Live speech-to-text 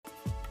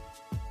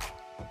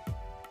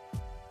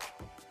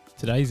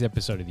Today's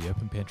episode of the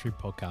Open Pantry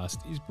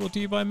podcast is brought to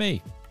you by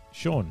me,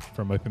 Sean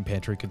from Open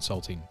Pantry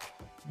Consulting.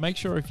 Make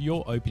sure if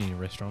you're opening a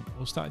restaurant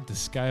or starting to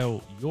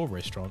scale your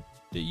restaurant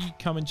that you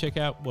come and check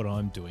out what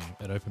I'm doing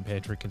at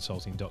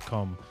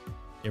openpantryconsulting.com.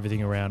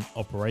 Everything around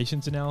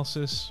operations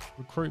analysis,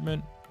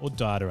 recruitment, or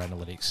data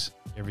analytics.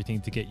 Everything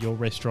to get your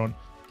restaurant,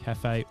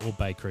 cafe, or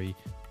bakery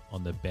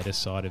on the better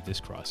side of this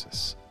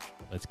crisis.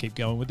 Let's keep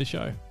going with the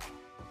show.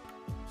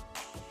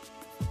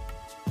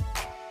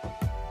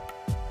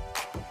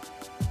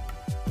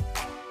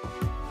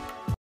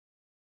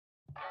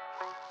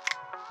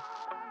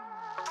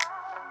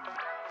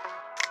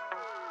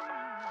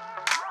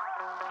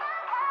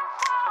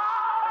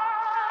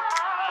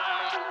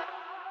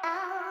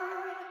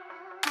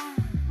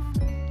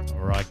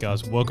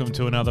 Guys, welcome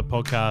to another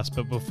podcast.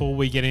 But before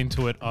we get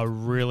into it, I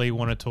really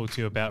want to talk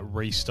to you about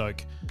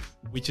Restoke,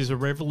 which is a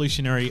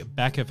revolutionary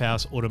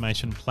back-of-house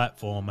automation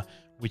platform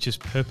which is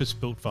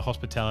purpose-built for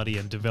hospitality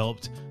and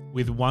developed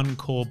with one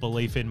core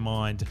belief in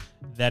mind.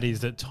 That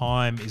is that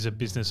time is a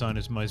business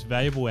owner's most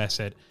valuable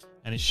asset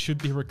and it should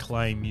be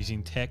reclaimed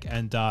using tech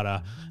and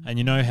data. And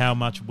you know how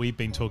much we've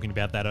been talking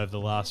about that over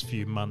the last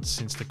few months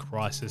since the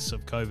crisis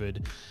of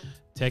COVID.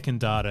 Tech and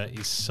data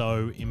is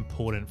so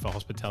important for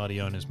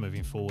hospitality owners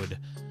moving forward.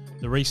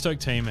 The Restoke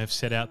team have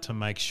set out to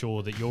make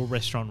sure that your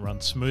restaurant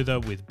runs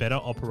smoother with better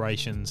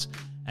operations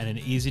and an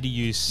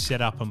easy-to-use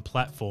setup and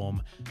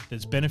platform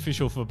that's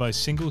beneficial for both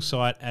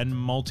single-site and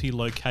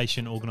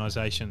multi-location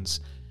organizations.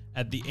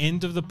 At the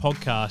end of the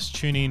podcast,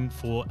 tune in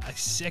for a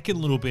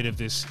second little bit of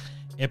this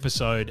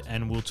episode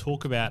and we'll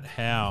talk about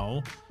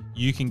how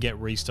you can get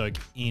Restoke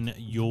in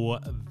your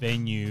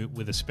venue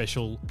with a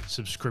special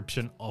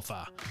subscription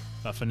offer.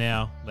 But for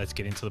now, let's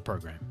get into the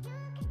program.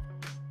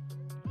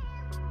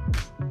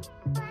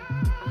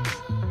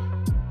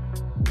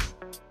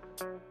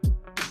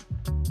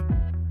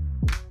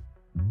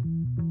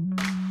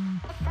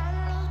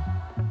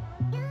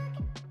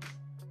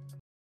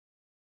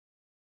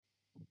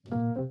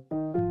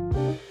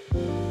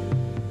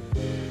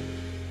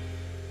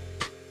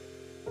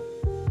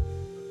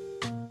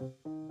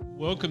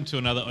 Welcome to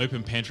another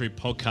Open Pantry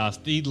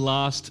podcast, the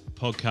last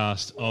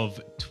podcast of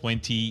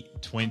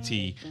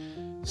 2020.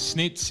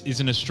 Schnitz is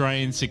an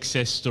Australian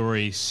success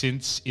story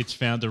since its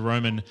founder,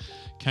 Roman,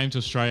 came to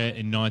Australia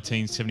in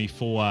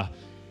 1974.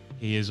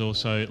 He has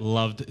also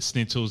loved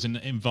schnitzels and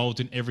involved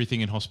in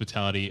everything in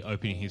hospitality,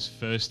 opening his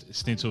first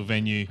schnitzel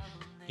venue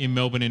in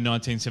Melbourne in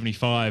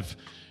 1975.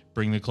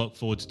 Bring the clock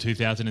forward to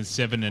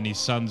 2007 and his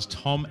sons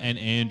Tom and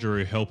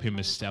Andrew help him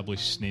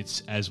establish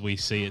Schnitz as we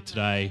see it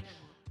today.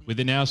 With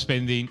it now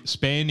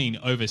spanning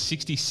over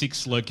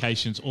 66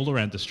 locations all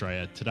around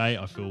Australia, today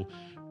I feel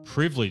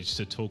privileged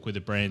to talk with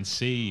the brand's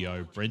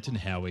CEO, Brenton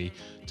Howie,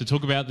 to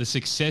talk about the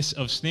success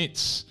of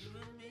Schnitz.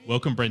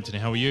 Welcome, Brenton.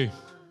 How are you?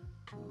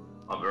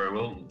 I'm very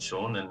well,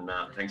 Sean, and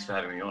thanks for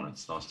having me on.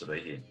 It's nice to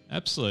be here.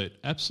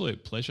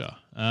 Absolute pleasure.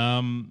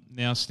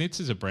 Now, Schnitz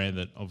is a brand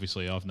that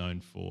obviously I've known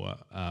for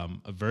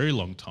a very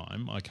long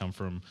time. I come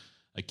from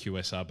a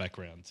QSR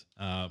background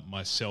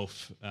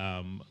myself,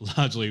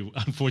 largely,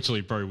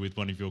 unfortunately, probably with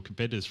one of your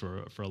competitors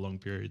for a long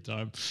period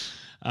of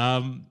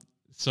time.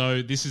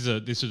 So this is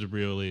a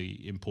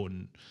really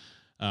important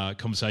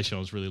conversation I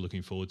was really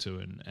looking forward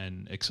to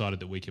and excited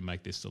that we can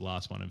make this the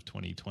last one of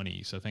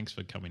 2020. So thanks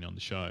for coming on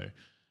the show.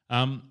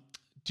 Do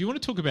you want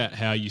to talk about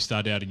how you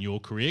started out in your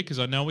career? Because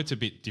I know it's a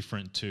bit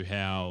different to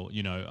how,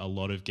 you know, a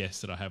lot of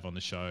guests that I have on the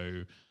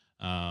show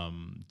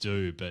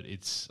do, but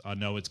I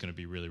know it's going to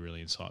be really,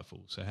 really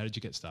insightful. So how did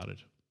you get started?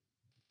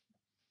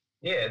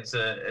 Yeah,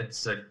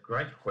 it's a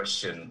great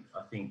question.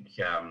 I think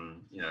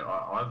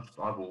I've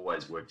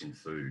always worked in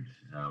food,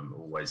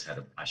 always had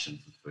a passion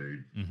for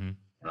food, and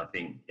I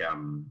think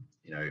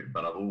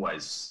but I've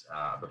always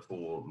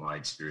before my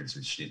experience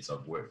with Schnitz,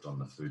 I've worked on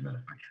the food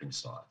manufacturing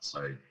side.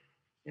 So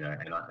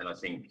and I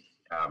think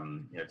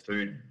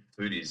food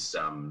is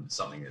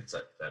something that's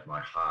at my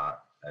heart.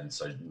 And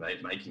so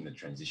making the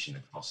transition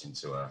across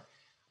into a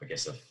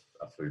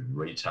food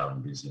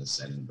retailing business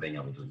and being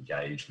able to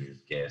engage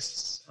with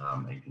guests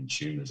and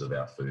consumers of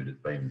our food,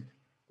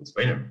 it's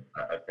been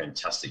a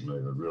fantastic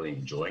move. I'm really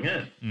enjoying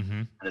it.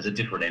 And there's a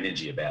different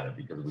energy about it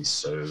because we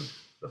serve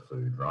the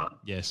food, right?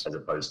 Yes. As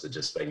opposed to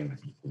just being in the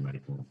kitchen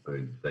making the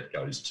food that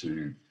goes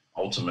to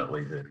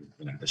ultimately the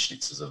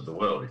Schnitzes of the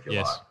world, if you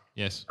like.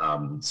 Yes.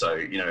 So,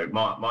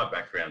 my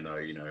background though,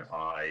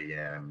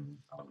 I'm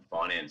a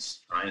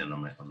finance trained and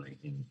I'm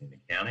in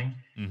accounting.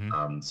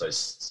 So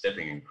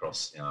stepping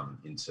across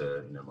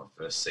into, my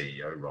first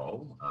CEO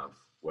role,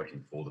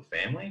 working for the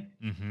family,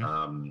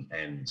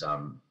 and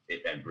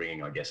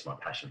bringing, I guess, my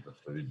passion for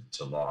food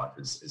to life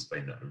has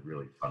been a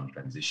really fun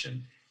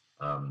transition.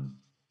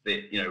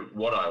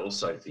 What I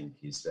also think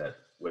is that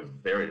we're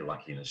very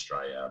lucky in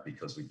Australia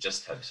because we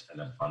just have an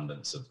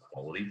abundance of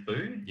quality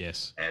food.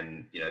 Yes.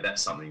 And,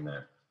 that's something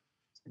that,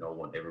 I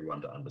want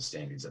everyone to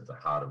understand is at the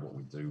heart of what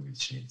we do with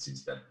Schnitz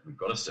is that we've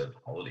got to serve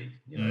quality.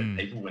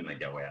 People, when they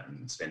go out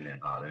and spend their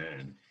hard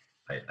earned,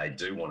 they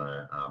do want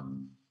to,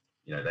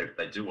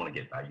 they do want to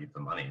get value for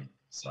money.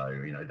 So,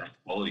 that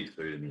quality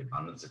food and the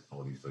abundance of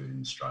quality food in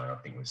Australia,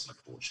 I think we're so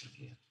fortunate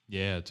here.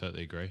 Yeah, I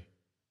totally agree.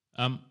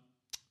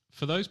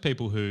 For those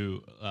people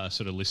who are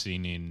sort of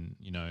listening in,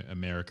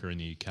 America and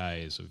the UK,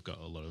 as we've got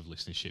a lot of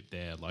listenership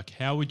there, like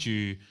how would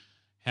you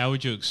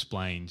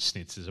explain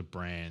Schnitz as a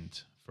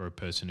brand for a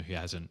person who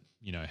hasn't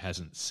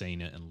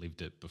seen it and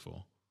lived it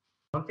before?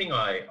 One thing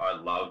I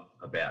love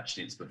about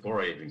Schnitz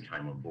before I even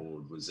came on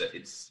board was that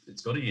it's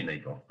got a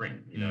unique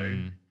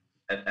offering.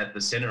 At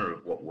the centre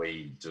of what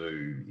we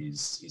do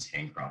is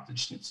handcrafted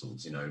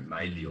schnitzels,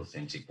 made the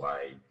authentic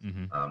way,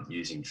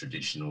 using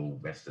traditional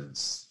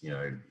methods,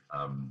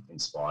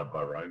 inspired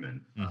by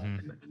Roman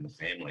and the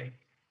family.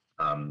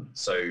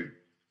 So,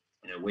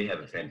 we have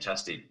a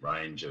fantastic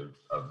range of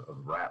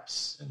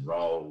wraps and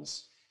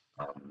rolls,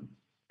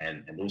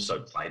 and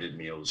also plated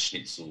meals,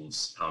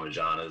 schnitzels,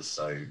 parmesanas.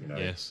 So,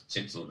 yes.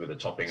 schnitzels with a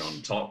topping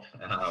on top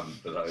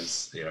for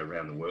those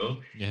around the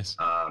world. Yes.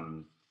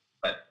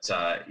 But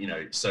so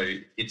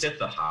it's at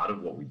the heart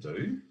of what we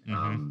do,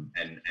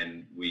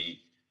 and we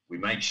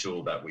make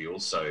sure that we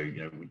also,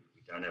 we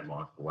don't have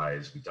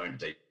microwaves, we don't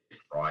deep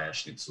fry our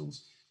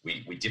schnitzels.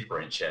 We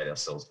differentiate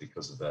ourselves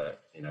because of the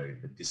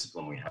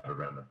discipline we have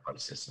around the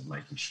process and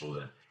making sure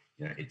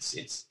that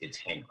it's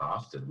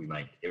handcrafted. We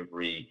make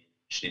every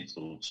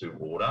schnitzel to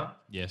order.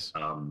 Yes.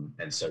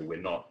 And so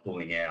we're not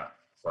pulling out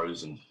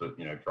frozen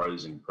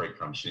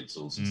pre-crumb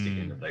schnitzels and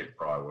sticking in the deep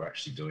fryer. We're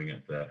actually doing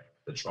it the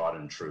tried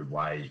and true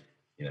way,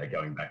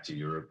 going back to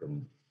Europe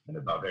and the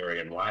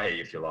Bavarian way,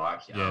 if you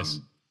like, yes.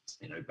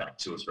 Back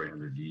 200 or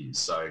 300 years.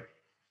 So,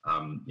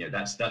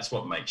 that's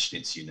what makes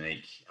Schnitz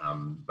unique.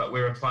 But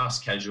we're a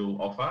fast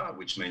casual offer,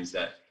 which means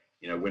that,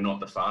 we're not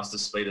the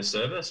fastest speed of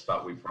service,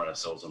 but we pride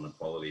ourselves on the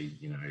quality,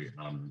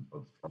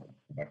 of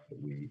product that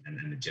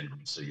and the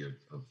generosity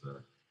of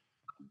the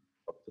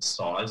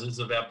sizes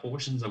of our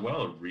portions as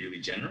well are really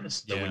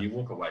generous. So when you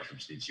walk away from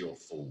Schnitz, you're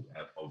full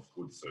of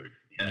good food.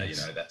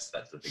 Yes. That's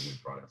the thing we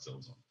pride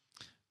ourselves on.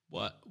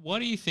 Why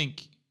do you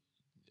think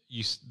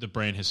the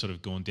brand has sort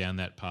of gone down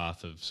that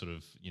path of sort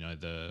of,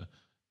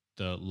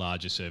 the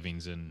larger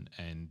servings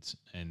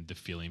and the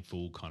feeling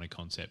full kind of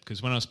concept?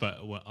 Because when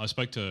I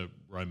spoke to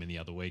Roman the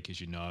other week, as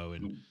you know,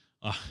 and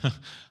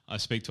I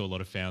speak to a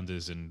lot of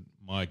founders, and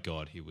my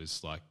God, he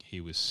was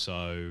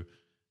so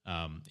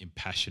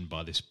impassioned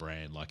by this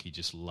brand. Like, he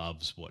just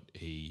loves what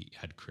he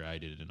had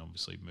created and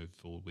obviously moved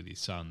forward with his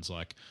sons.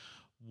 Like,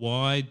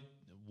 why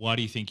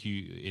do you think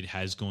it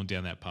has gone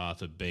down that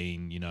path of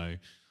being,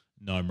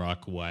 no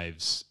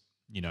microwaves,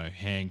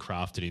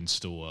 handcrafted in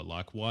store?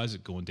 Like, why has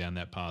it gone down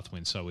that path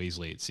when so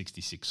easily at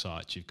 66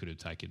 sites you could have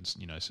taken,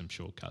 some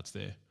shortcuts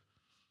there?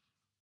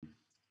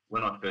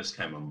 When I first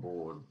came on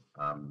board,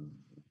 a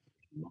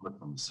lot of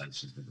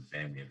conversations with the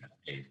family about,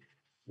 hey,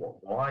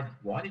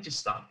 why did you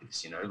start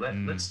this?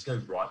 Let's go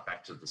right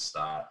back to the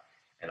start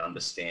and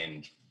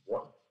understand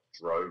what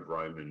drove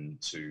Roman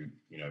to,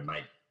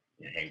 make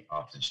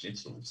handcrafted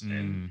schnitzels.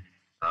 And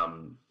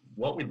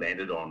what we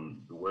landed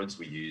on, the words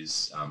we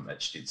use at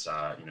Schnitz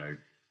are,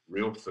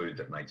 real food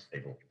that makes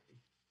people happy.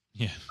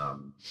 Yeah.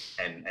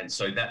 And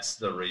so that's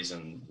the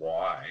reason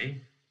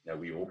why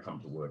we all come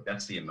to work.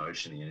 That's the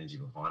emotion, the energy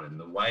behind it, and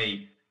the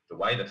way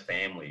the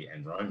family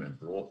and Roman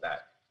brought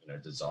that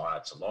desire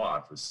to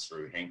life was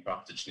through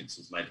handcrafted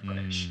schnitzels made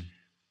fresh.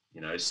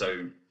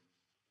 So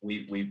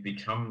we've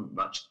become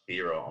much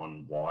clearer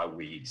on why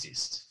we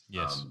exist.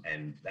 Yes.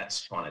 And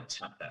that's trying to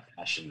tap that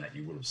passion that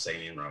you would have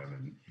seen in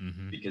Roman,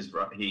 because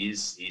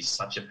he's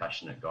such a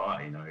passionate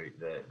guy.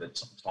 The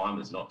time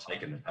has not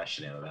taken the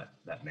passion out of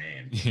that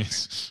man.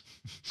 Yes.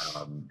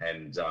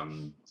 And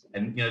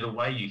the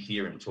way you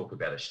hear him talk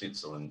about a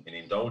schnitzel, and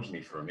indulge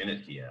me for a minute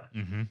here.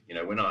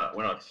 When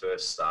I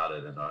first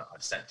started and I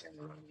sat down in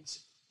the room and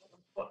said,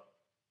 "What?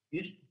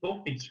 You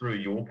talk me through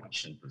your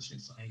passion for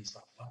schnitzel." And he's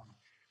like, "Oh,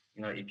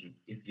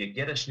 if you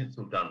get a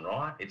schnitzel done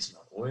right, it's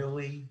not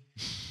oily.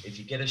 If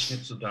you get a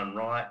schnitzel done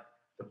right,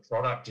 the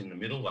product in the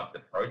middle, like the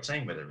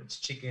protein, whether it's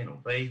chicken or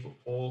beef or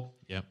pork,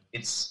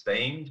 it's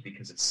steamed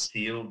because it's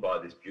sealed by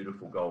this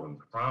beautiful golden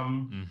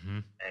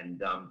crumb."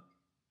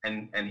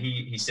 And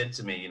he said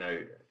to me,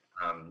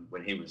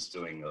 when he was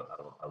doing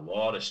a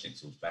lot of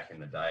schnitzels back in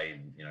the day,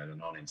 in the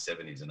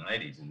 1970s and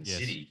 80s in the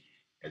city,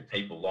 and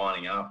people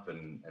lining up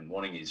and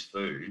wanting his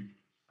food.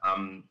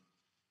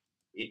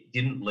 It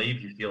didn't leave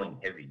you feeling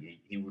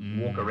heavy. He would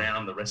walk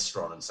around the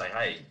restaurant and say,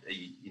 "Hey,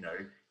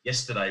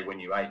 yesterday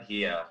when you ate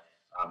here,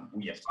 were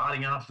you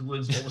farting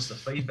afterwards? What was the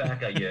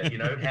feedback? How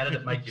did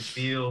it make you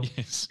feel?"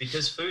 Yes.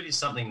 Because food is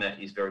something that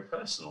is very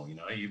personal.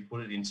 You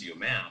put it into your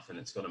mouth and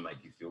it's got to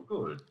make you feel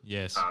good.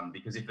 Yes.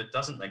 Because if it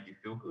doesn't make you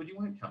feel good, you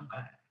won't come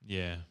back.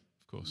 Yeah,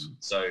 of course.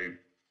 So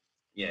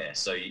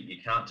you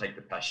can't take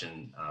the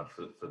passion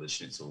for the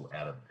schnitzel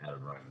out of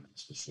Roman,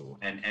 that's for sure,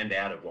 and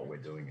out of what we're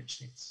doing at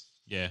Schnitz.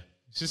 Yeah.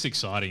 It's just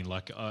exciting.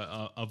 Like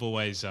I've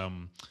always,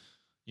 known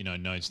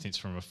Schnitz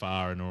from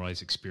afar and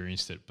always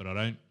experienced it, but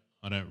I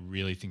don't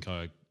really think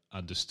I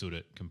understood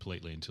it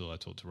completely until I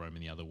talked to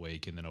Roman the other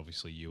week, and then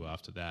obviously you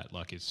after that.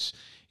 Like it's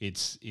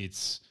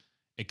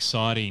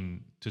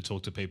exciting to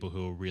talk to people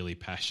who are really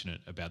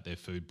passionate about their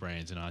food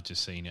brands and aren't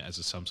just seeing it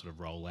as some sort of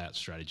rollout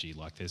strategy.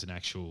 Like there's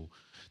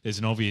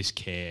an obvious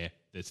care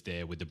that's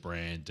there with the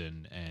brand,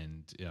 and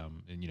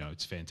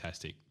it's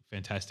fantastic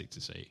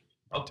to see.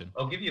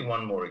 I'll give you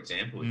one more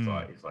example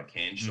if I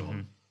can,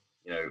 Sean.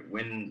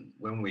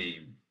 When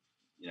we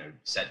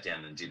sat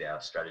down and did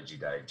our strategy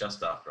day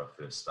just after I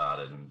first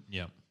started, and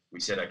we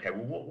said, okay,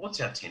 well,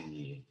 what's our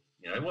 10-year?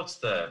 What's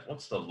the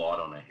light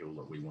on a hill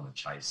that we want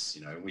to chase?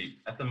 We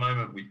at the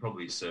moment we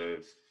probably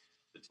serve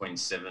between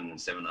 7 and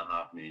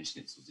 7.5 million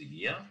schnitzels a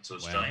year to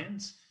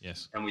Australians.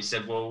 Yes. And we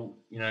said, well,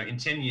 in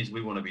 10 years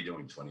we want to be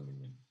doing 20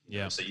 million.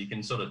 So you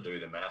can sort of do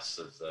the maths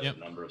of the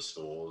number of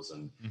stores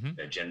and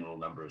the general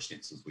number of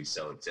schnitzels we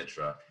sell,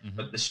 etc.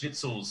 But the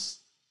schnitzels,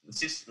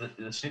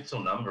 the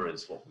schnitzel number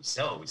is what we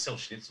sell. We sell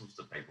schnitzels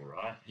to people,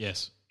 right?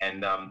 Yes.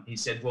 And he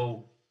said,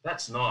 well,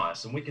 that's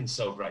nice, and we can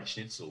sell great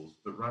schnitzels.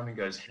 But Roman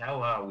goes,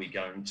 how are we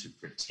going to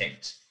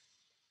protect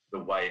the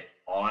way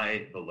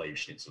I believe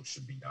schnitzel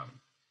should be done?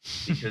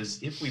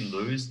 Because if we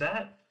lose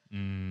that,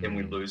 then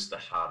we lose the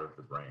heart of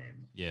the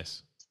brand.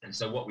 Yes. And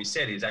so what we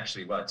said is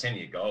actually, well, a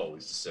 10-year goal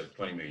is to serve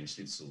 20 million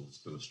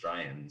schnitzels to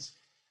Australians,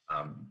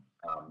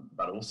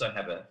 but also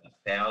have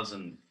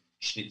 1,000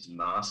 schnitz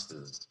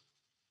masters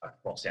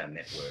across our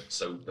network.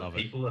 So the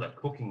people that are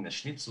cooking the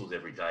schnitzels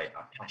every day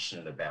are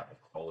passionate about the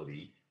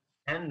quality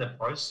and the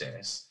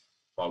process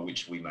by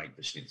which we make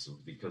the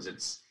schnitzels, because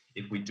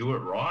if we do it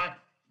right,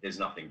 there's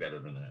nothing better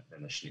than a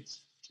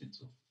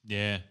schnitzel.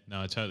 Yeah,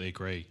 no, I totally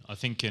agree. I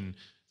think, and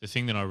the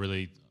thing that I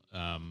really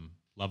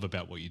love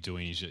about what you're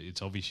doing is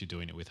it's obvious you're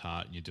doing it with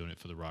heart and you're doing it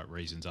for the right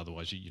reasons.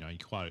 Otherwise, you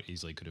quite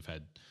easily could have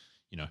had,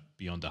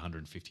 beyond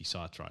 150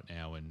 sites right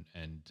now and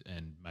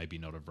maybe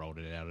not have rolled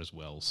it out as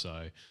well.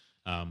 So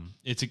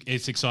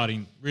it's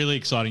exciting, really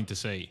exciting to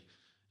see.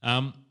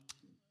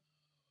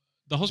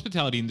 The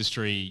hospitality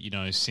industry,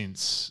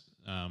 since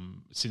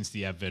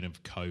the advent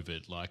of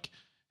COVID, like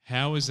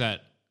how has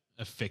that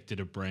affected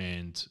a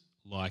brand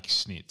like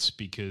Schnitz?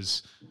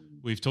 Because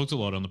we've talked a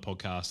lot on the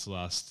podcast the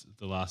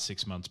last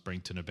 6 months,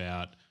 Brenton,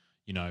 about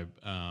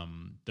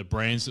the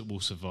brands that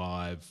will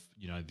survive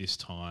this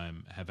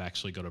time have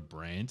actually got a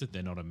brand.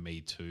 They're not a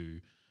Me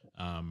Too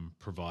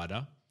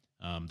provider.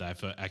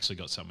 They've actually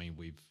got something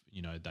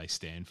they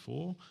stand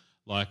for.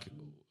 Like,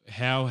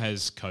 how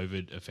has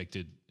COVID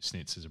affected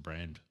Schnitz as a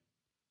brand?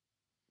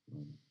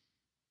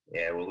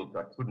 Yeah, well, look,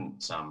 I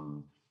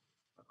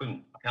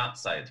can't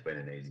say it's been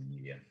an easy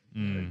year,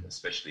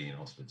 especially in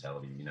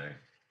hospitality.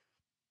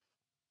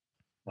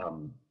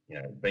 I've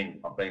been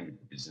with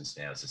the business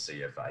now as a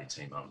CEO for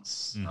 18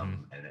 months,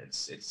 and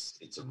it's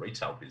a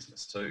retail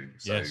business too.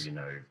 So yes.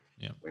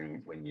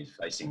 When you're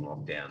facing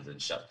lockdowns and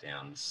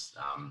shutdowns,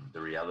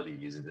 the reality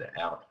is that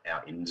our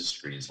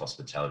industry as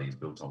hospitality is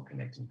built on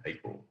connecting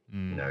people.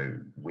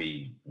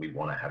 We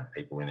want to have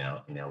people in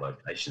our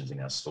locations, in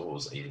our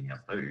stores, eating our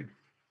food.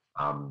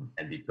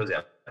 And because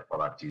our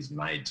product is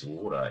made to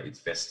order, it's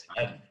best to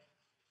have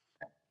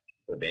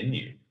the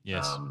venue.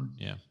 Yes.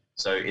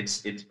 So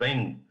it's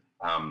been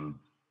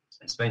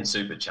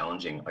super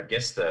challenging. I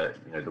guess the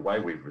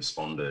way we've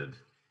responded,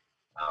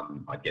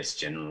 I guess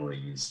generally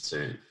is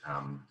to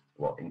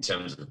in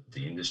terms of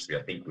the industry,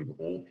 I think we've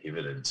all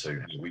pivoted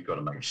to we've got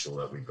to make sure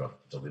that we've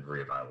got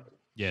delivery available.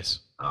 Yes.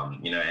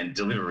 And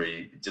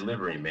delivery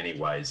in many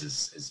ways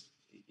is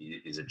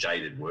a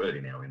jaded word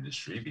in our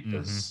industry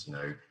because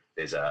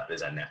there's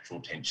a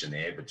natural tension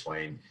there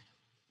between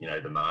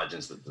the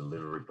margins that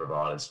delivery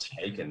providers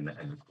take and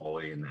the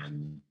quality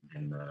and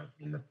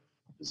the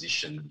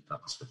position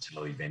that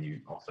hospitality venue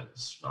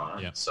offers,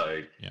 right? Yep.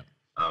 So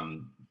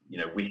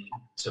we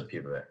have to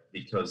pivot,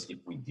 because if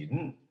we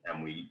didn't,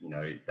 and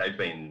they've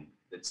been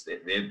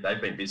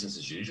business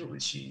as usual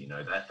this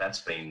year.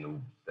 That's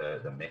been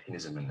the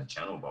mechanism and the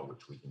channel by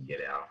which we can get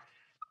our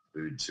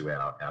food to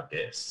our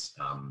guests.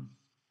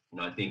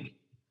 I think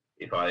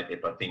if I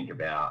think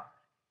about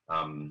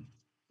the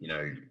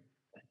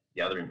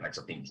other impacts,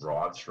 I think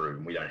drive-through,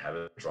 and we don't have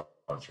a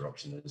drive-through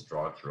option. There's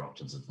drive-through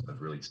options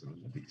have really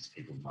exploded because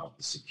people love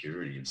the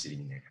security of sitting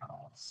in their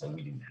cars. So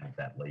we didn't have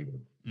that lever.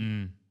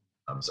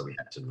 So we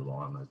had to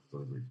rely on those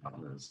delivery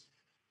partners.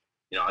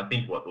 I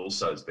think what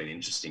also has been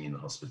interesting in the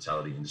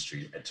hospitality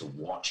industry to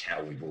watch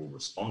how we've all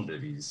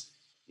responded is,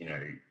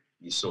 you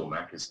saw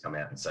Macca's come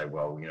out and say,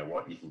 well, you know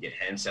what, you can get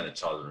hand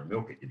sanitizer and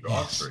milk at your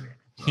drive-through now.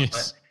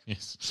 Right?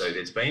 Yes. So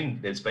there's been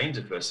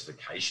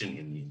diversification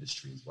in the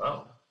industry as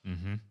well.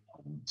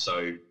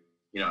 So,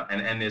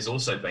 and there's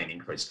also been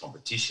increased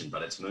competition,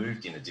 but it's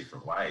moved in a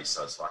different way.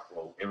 So it's like,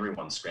 well,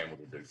 everyone's scrambled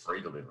to do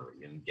free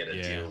delivery and get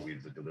a deal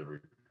with the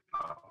delivery.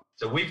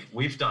 So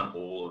we've done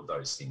all of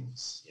those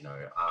things,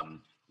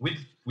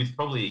 with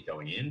probably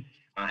going in.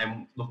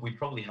 And look, we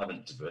probably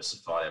haven't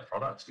diversified our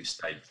products. We've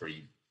stayed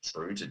pretty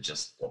true to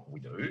just what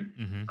we do.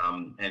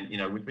 And,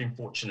 we've been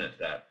fortunate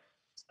that,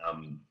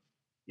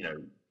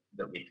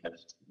 that we have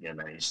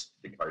managed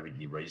the COVID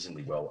year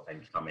reasonably well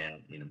and come out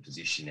in a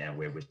position now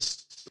where we're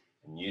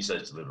and use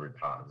those delivery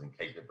partners and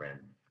keep the brand.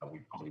 We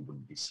probably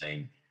wouldn't be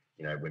seeing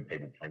when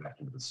people came back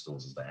into the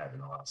stores as they have in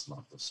the last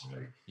month or so,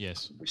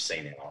 yes, we've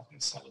seen our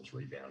sales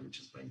rebound, which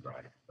has been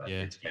great. But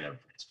yeah, it's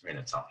been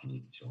a tough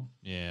year, sure.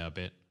 yeah, I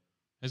bet.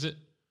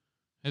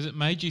 Has it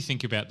made you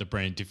think about the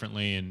brand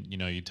differently? And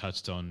you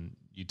touched on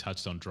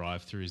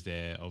drive-throughs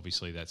there.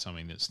 Obviously, that's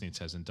something that Schnitz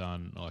hasn't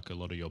done. Like a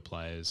lot of your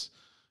players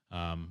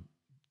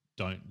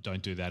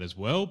don't do that as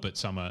well. But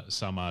some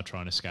are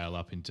trying to scale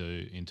up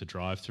into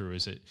drive-through.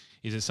 Is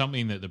it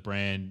something that the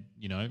brand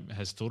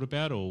has thought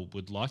about or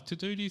would like to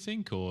do? Do you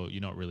think, or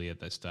you're not really at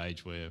that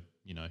stage where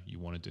you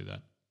want to do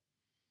that?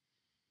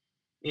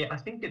 Yeah, I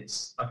think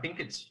it's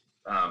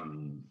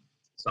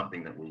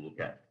something that we'll look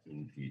at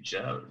in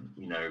future.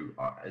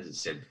 As I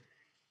said,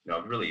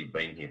 I've really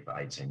been here for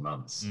 18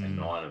 months, and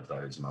 9 of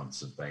those months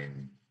have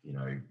been, in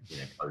a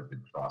COVID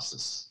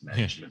crisis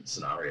management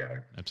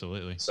scenario.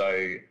 Absolutely.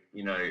 So,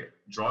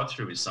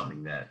 drive-through is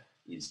something that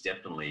is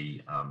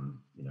definitely,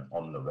 on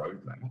the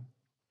roadmap.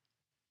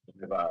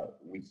 However,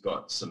 we've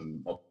got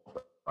some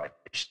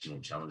operational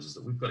challenges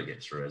that we've got to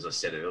get through. As I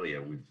said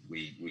earlier,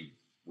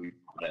 we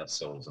pride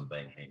ourselves on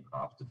being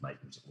handcrafted,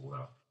 making to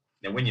order.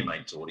 Now, when you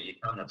make to order, you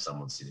can't have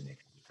someone sitting there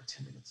for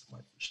 10 minutes and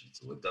wait for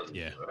Schnitzel. It doesn't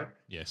work.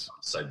 Yes.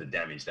 So the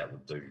damage that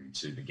would do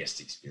to the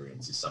guest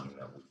experience is something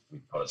that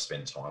we've got to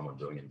spend time on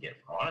doing and get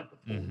right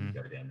before we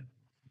go down.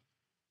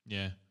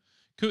 Yeah.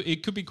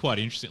 It could be quite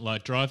interesting.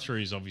 Like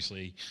drive-through is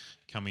obviously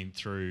coming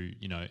through,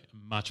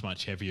 much,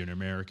 much heavier in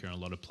America, and a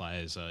lot of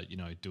players are,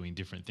 doing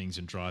different things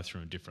in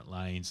drive-through in different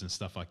lanes and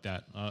stuff like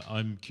that.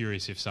 I'm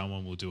curious if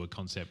someone will do a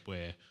concept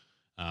where,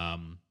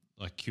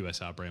 like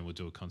QSR brand will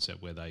do a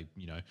concept where they,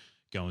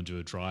 go and do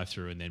a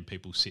drive-through and then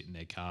people sit in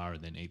their car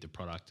and then eat the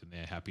product and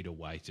they're happy to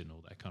wait and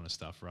all that kind of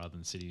stuff rather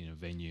than sitting in a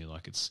venue.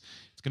 Like it's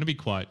going to be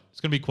quite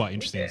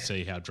interesting to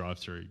see how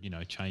drive-through,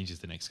 changes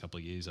the next couple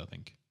of years, I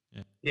think.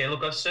 Yeah,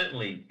 look, I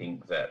certainly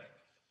think that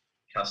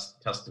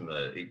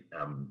customer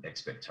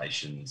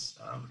expectations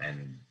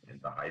and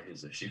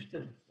behaviours have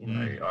shifted.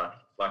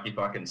 Like if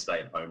I can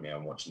stay at home now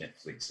and watch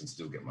Netflix and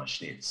still get my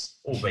Schnitz,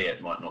 albeit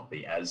it might not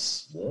be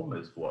as warm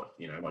as what,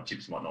 my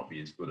chips might not be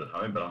as good at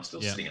home, but I'm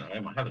still sitting at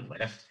home. I haven't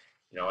left.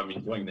 I'm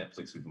enjoying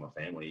Netflix with my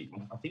family.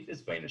 I think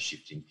there's been a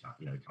shift in,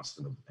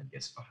 customer and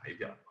guest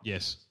behaviour.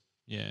 Yes.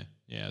 Yeah,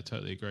 I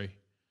totally agree.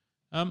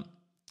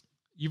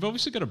 You've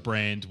obviously got a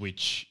brand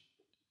which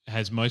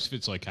has most of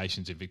its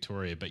locations in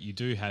Victoria, but you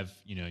do have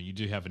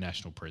a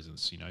national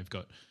presence.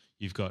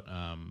 You've got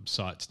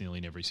sites nearly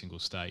in every single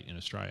state in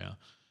Australia.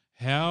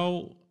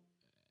 How,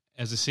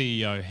 as a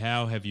CEO,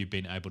 how have you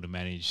been able to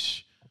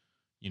manage,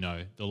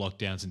 the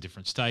lockdowns in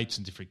different states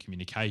and different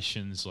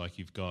communications? Like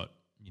you've got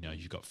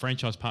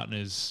franchise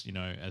partners,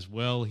 as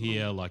well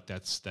here. Like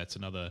that's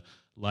another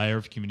layer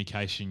of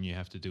communication you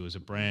have to do as a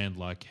brand.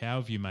 Like how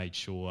have you made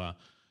sure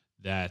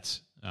that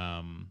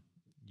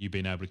you've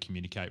been able to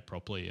communicate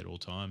properly at all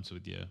times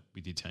with your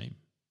team?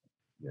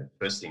 Yeah,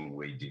 first thing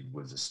we did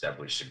was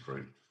establish a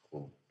group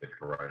called the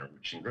Corona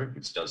Action Group,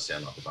 which does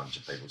sound like a bunch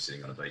of people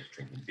sitting on a beach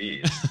drinking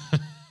beers.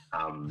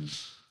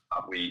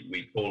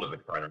 We call it the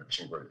Corona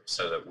Action Group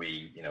so that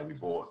we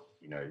brought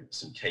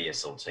some key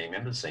SLT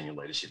members, senior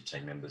leadership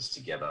team members,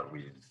 together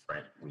with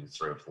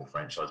 3 or 4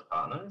 franchise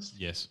partners.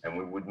 Yes, and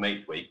we would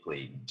meet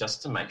weekly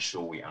just to make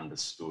sure we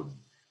understood,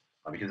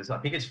 because I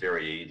think it's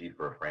very easy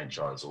for a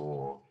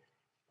franchisor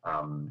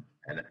and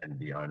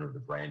the owner of the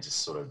brand to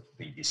sort of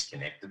be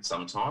disconnected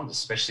sometimes,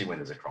 especially when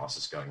there's a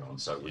crisis going on.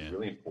 So it was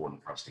really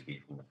important for us to hear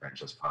from the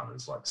franchise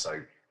partners, like,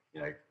 so,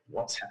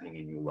 what's happening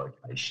in your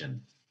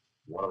location?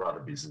 What are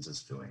other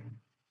businesses doing?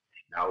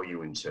 How are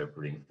you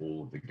interpreting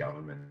all of the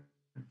government,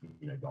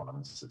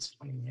 guidance that's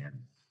coming in?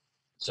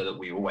 So that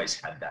we always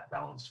had that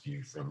balanced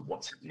view from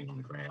what's happening on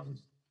the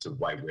ground to the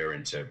way we're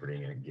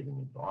interpreting and giving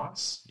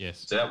advice.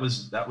 Yes. So that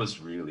was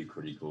really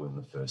critical in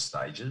the first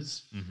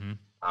stages. Mm-hmm.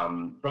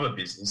 From a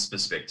business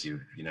perspective,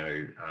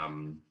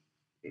 and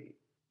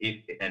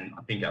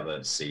I think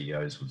other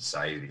CEOs would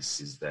say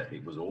this, is that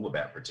it was all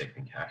about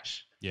protecting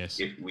cash. Yes.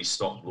 If we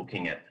stopped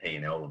looking at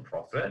P&L and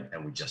profit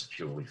and we just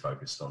purely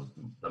focused on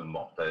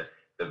the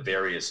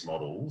various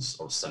models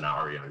of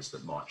scenarios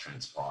that might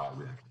transpire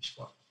with a cash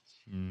flow.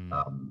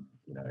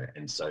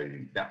 And so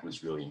that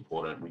was really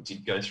important. We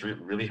did go through a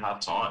really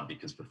hard time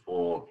because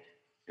before,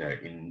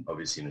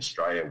 obviously in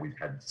Australia, we've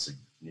had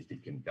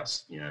significant,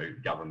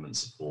 government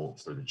support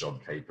through the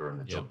JobKeeper and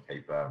the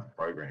JobKeeper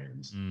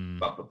programs.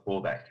 But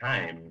before that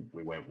came,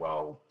 we went,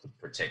 well, to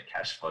protect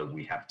cash flow,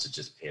 we have to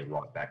just pare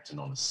right back to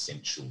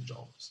non-essential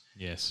jobs.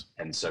 Yes.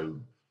 And so,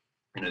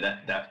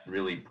 that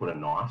really put a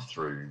knife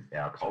through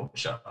our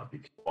culture,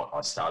 because what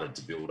I started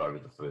to build over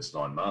the first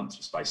 9 months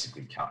was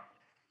basically cut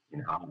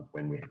in half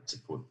when we had to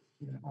put,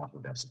 half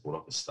of our support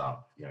office staff,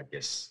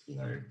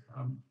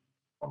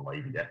 on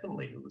leave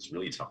indefinitely. It was a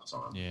really tough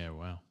time. Yeah,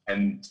 wow.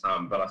 And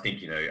but I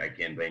think,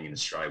 again, being in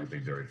Australia, we've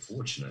been very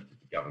fortunate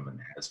that the government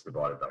has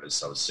provided those.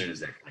 So as soon as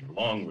they're coming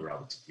along, we were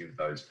able to give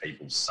those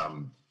people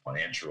some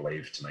financial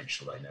relief to make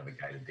sure they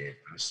navigated their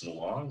personal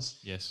lives.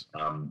 Yes.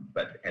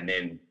 And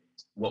then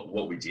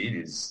what we did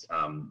is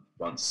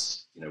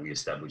once we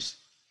established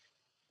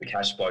the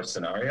cash flow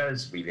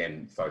scenarios, we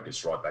then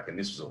focused right back, and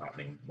this was all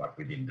happening like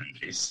within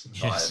days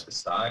right at the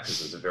start because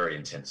it was a very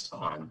intense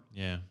time.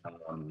 Yeah.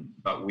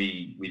 But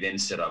we then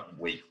set up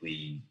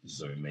weekly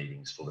Zoom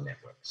meetings for the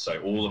network. So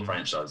all the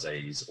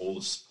franchisees, all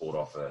the support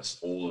office,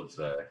 all of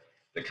the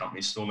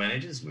company store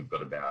managers, we've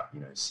got about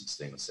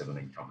 16 or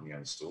 17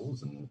 company-owned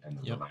stores, and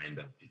the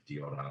remainder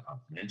 50 odd are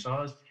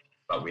franchised.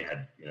 But we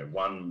had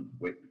one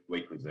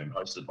weekly Zoom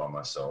hosted by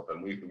myself,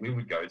 and we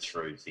would go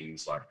through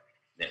things like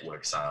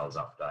network sales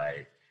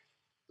update,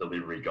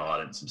 delivery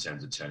guidance in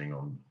terms of turning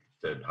on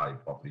third-party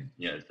property,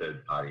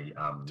 third-party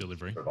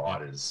delivery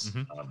providers,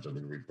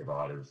 delivery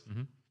providers,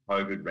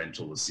 COVID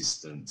rental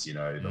assistance. The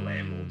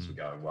landlords were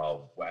going,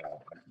 well,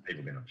 wow,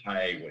 people are going to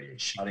pay? What are you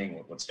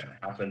shutting? What's going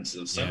to happen? So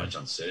there was so much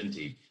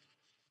uncertainty.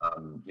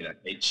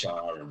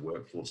 HR and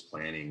workforce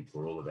planning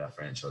for all of our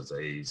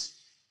franchisees,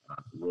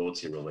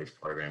 royalty relief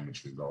program,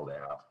 which we rolled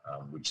out,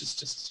 which is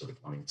just sort of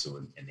coming to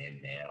an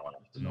end now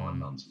after 9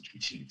 months, which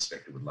we didn't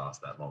expect it would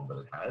last that long, but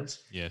it has.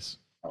 Yes.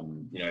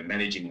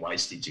 Managing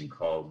wastage and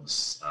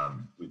COGS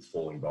with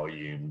falling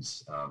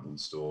volumes in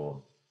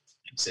store,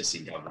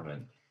 accessing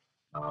government,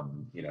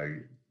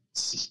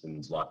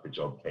 systems like the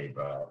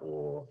JobKeeper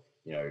or,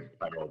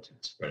 payroll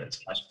tax credits,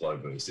 cash flow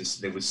boosts.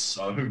 There was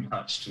so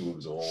much to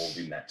absorb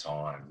in that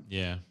time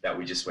that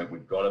we just went,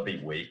 we've got to be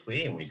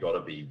weekly and we've got to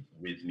be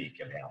rhythmic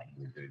about how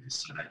we do this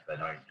so that they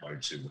don't go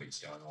 2 weeks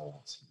going, oh,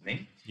 what's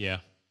happening? Yeah.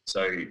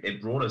 So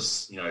it brought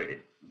us,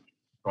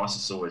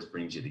 crisis always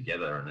brings you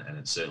together, and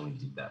it certainly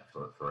did that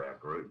for our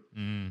group.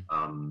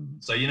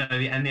 So,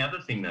 and the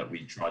other thing that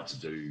we tried to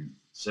do,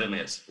 certainly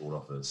at support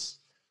office,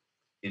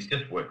 is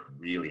just work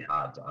really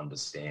hard to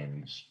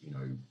understand,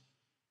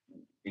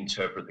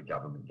 interpret the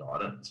government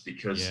guidance,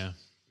 because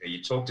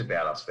you talked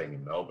about us being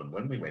in Melbourne.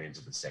 When we went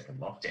into the second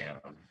lockdown,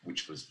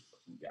 which was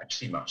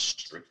actually much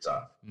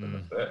stricter than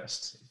the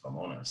first, if I'm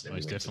honest.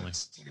 Most definitely.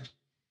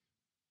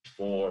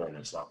 Before, and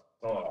it's like,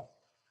 oh,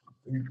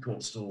 food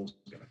court stores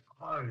are going to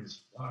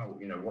close. Wow,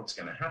 what's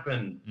going to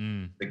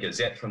happen? The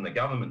Gazette from the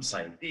government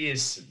saying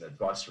this, and the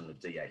advice from the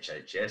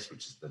DHHS,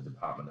 which is the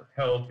Department of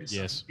Health, is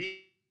saying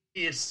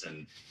this,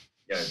 and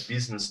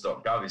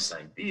business.gov is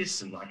saying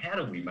this, and like, how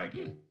do we make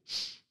it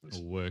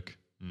all work?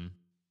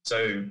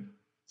 So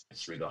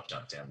through the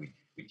shutdown,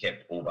 we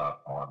kept all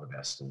but 5 of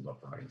our stores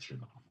operating through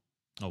the home.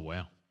 Oh,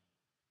 wow.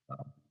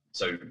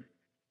 So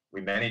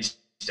we managed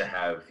to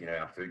have,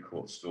 our food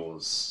court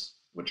stores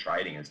were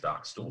trading as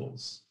dark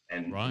stores.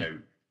 And,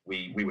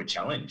 we were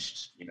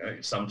challenged,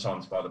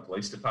 sometimes by the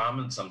police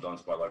department,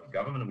 sometimes by local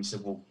government. And we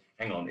said, well,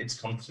 hang on, it's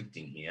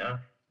conflicting here.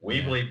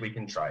 We believe we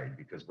can trade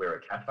because we're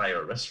a cafe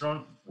or a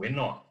restaurant. We're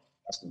not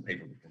asking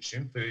people to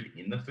consume food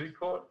in the food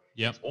court.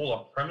 It's all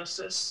off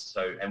premises.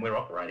 So, and we're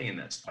operating in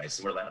that space,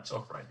 and we're allowed to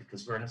operate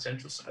because we're an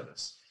essential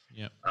service.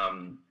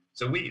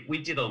 So we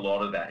did a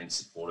lot of that in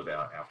support of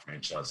our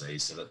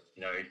franchisees so that,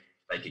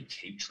 they could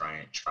keep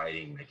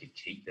trading, they could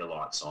keep their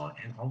lights on,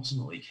 and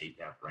ultimately keep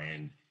our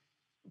brand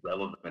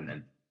relevant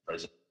and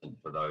present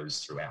for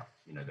those throughout,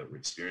 that were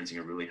experiencing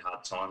a really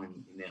hard time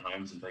in their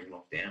homes and being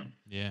locked down.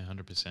 Yeah,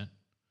 100%.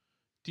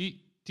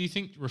 Do you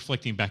think,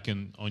 reflecting back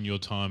on your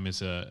time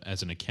as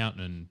an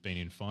accountant and being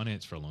in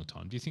finance for a long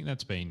time, do you think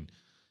that's been,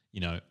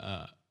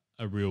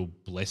 a real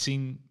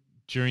blessing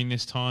during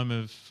this time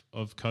of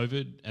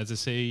COVID as a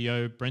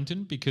CEO,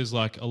 Brenton? Because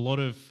like a lot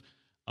of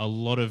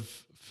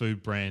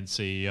food brand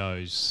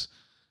CEOs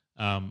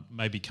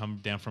maybe come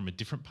down from a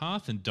different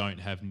path and don't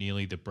have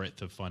nearly the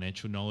breadth of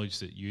financial knowledge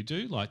that you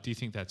do. Like, do you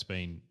think that's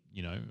been,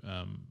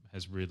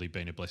 has really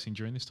been a blessing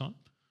during this time?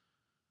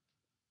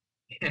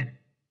 Yeah.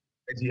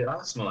 If you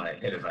ask my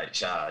head of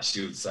HR,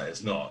 she would say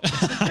it's not.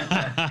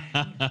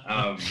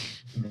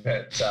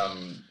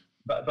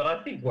 But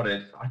I think what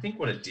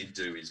it did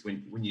do is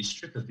when you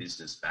strip a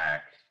business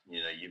back,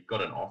 you've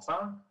got an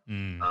offer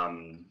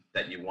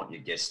that you want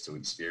your guests to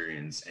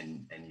experience,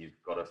 and you've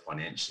got to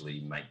financially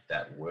make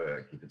that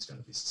work if it's going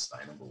to be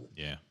sustainable.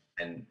 Yeah.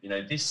 And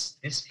this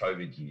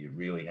COVID year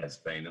really has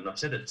been, and I've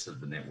said it to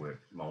the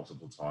network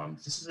multiple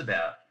times, this is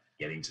about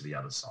getting to the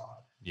other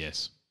side.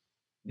 Yes.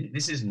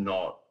 This is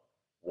not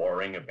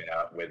worrying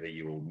about whether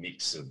your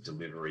mix of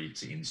delivery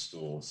to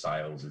in-store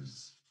sales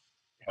is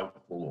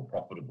helpful or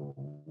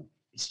profitable.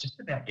 It's just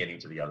about getting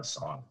to the other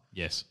side.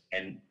 Yes.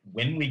 And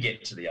when we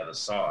get to the other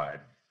side,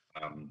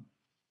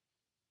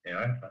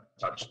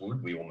 touch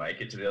wood, we will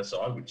make it to the other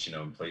side, which,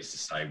 I'm pleased to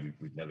say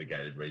we've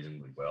navigated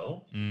reasonably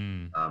well,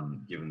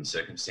 given the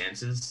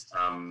circumstances.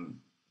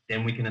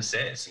 Then we can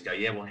assess and go,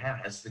 well, how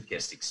has the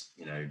guest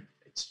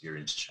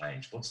experience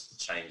changed? What's the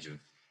change of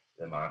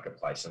the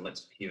marketplace? And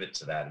let's pivot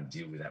to that and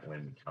deal with that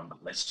when we come, but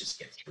let's just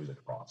get through the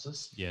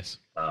crisis. Yes.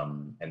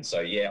 And so,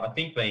 I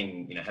think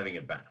having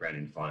a background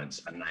in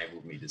finance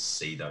enabled me to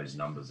see those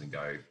numbers and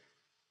go,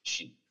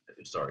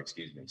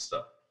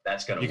 stop.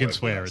 That's going to. You can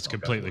swear; it's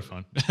completely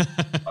fine.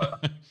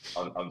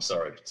 I'm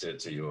sorry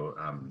to your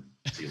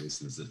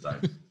listeners that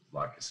don't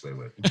like a swear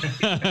word.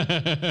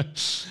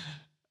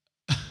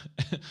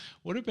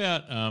 What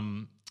about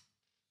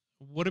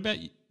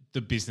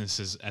the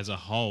business as a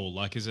whole?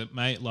 Like, is it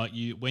made like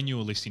you when you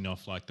were listing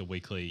off like the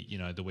weekly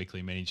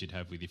meetings you'd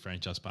have with your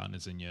franchise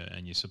partners and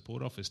your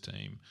support office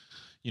team,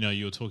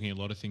 you were talking a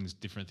lot of things,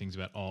 different things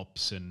about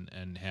ops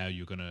and how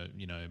you're going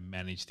to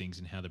manage things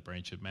and how the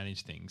branch should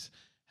manage things.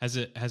 Has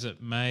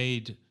it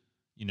made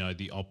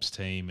the ops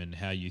team and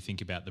how you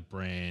think about the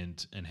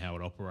brand and how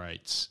it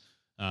operates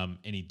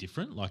any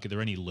different? Like, are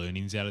there any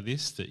learnings out of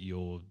this that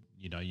you're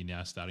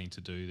now starting to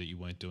do that you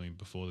weren't doing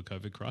before the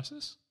COVID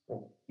crisis?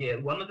 Well, yeah,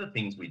 one of the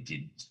things we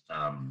did,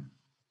 and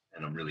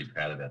I'm really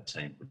proud of our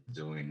team for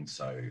doing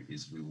so,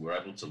 is we were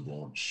able to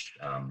launch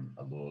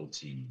a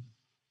loyalty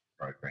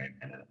program,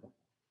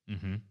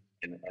 Mm-hmm.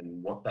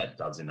 and what that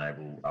does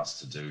enable us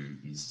to do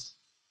is,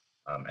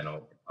 and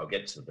I'll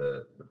get to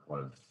the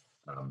point of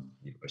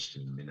your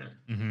question in a minute.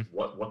 Mm-hmm.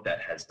 What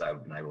that has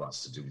enabled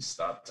us to do is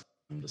start to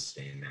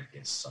understand our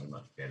guests so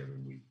much better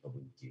than we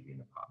probably did in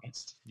the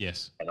past.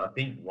 Yes. And I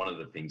think one of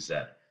the things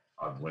that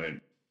I've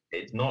learned,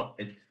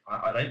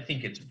 I don't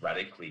think it's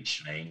radically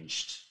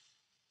changed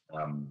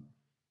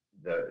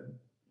the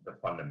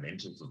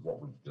fundamentals of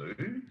what we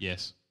do.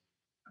 Yes.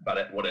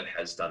 But what it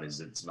has done is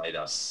it's made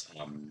us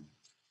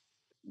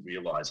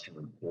realise how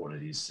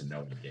important it is to know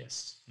our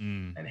guests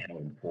and how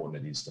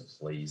important it is to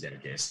please our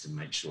guests and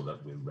make sure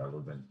that we're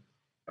relevant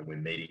and we're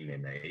meeting their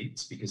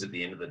needs. Because at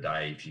the end of the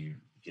day, if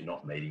you're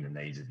not meeting the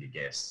needs of your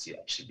guests, you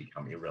actually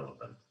become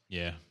irrelevant.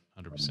 Yeah,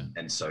 100%.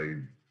 And so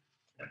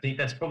I think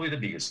that's probably the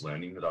biggest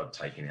learning that I've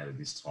taken out of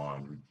this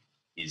time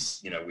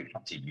is, we've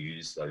had to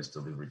use those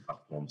delivery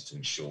platforms to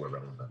ensure we're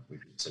relevant.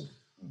 We've had to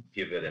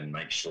pivot and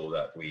make sure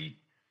that we,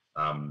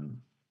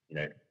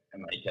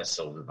 make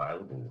ourselves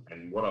available.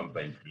 And what I've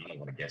been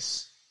feeling, I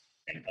guess,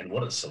 and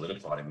what it's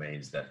solidified in me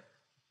is that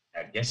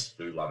our guests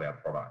do love our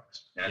product.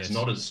 Now, It's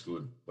not as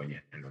good when you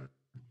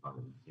have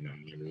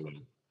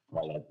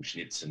my local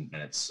Schnitz and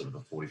it's sort of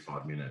a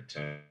 45-minute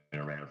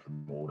turnaround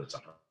from order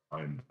to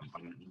home. I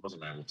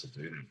wasn't able to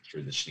do that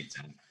through the Schnitz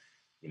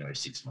app,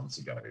 6 months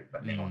ago,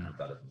 but now I have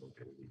that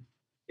availability.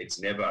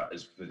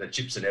 The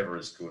chips are never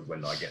as good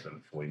when I get them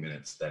in 40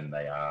 minutes than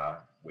they are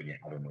when you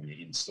have them when you're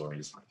in store. And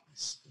it's like,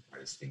 this is the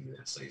greatest thing with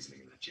that seasoning,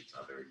 and the chips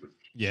are very good.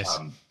 Yes.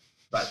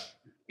 But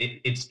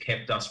it's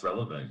kept us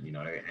relevant, and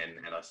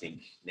I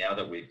think now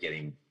that we're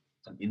getting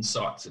some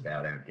insights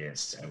about our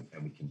guests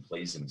and we can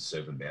please them and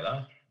serve them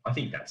better, I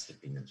think that's the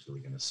thing that's really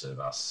going to serve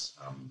us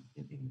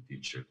in the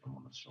future, if I'm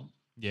honest, Sean.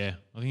 Yeah,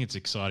 I think it's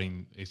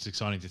exciting. It's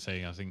exciting to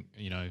see. I think,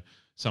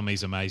 some of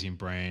these amazing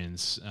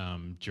brands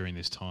during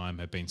this time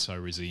have been so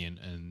resilient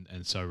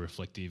and so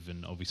reflective,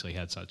 and obviously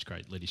had such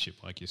great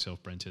leadership like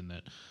yourself, Brenton,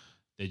 that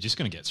they're just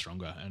going to get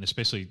stronger. And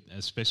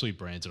especially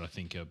brands that I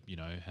think are,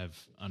 have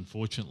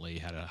unfortunately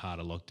had a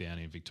harder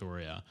lockdown in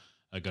Victoria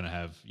are going to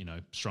have,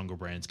 stronger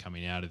brands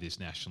coming out of this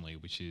nationally,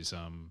 which is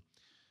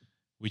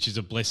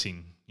a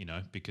blessing,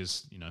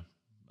 because,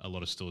 a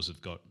lot of stores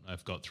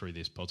have got through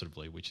this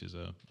positively, which is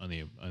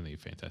only a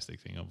fantastic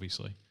thing,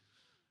 obviously.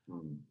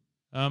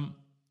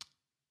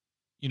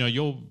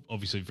 You're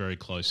obviously very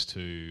close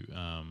to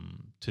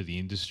the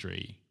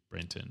industry,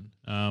 Brenton.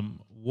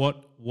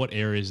 What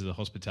areas of the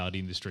hospitality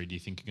industry do you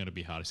think are going to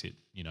be hardest hit,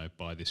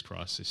 by this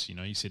crisis?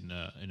 You sit in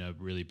a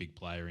really big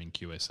player in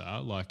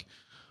QSR. Like,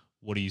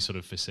 what do you sort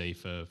of foresee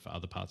for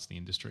other parts of the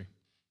industry?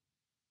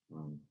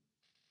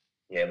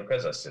 Yeah, look,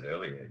 as I said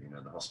earlier,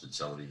 the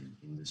hospitality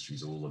industry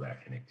is all about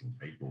connecting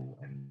people.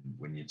 And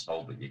when you're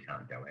told that you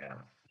can't go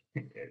out,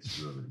 it's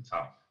really, really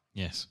tough.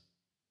 Yes.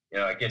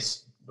 I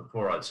guess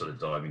before I sort of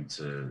dive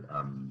into,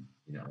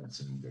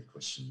 answering the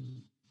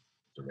question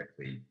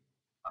directly,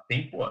 I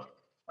think what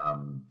I've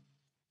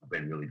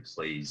been really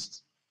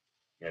pleased,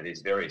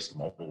 there's various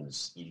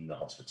models in the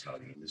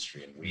hospitality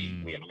industry, and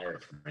we are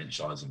a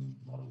franchising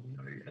model.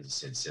 As I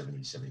said,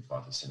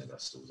 70-75% of our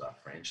stores are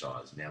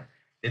franchised. Now,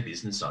 they're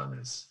business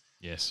owners.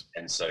 Yes.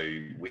 And so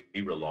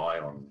we rely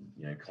on,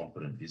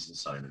 competent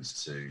business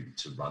owners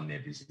to run their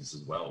business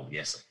as well.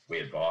 Yes, we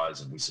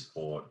advise and we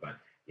support, but at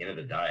the end of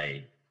the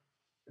day,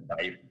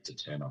 they have to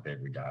turn up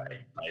every day.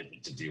 They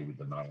have to deal with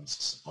the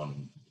masks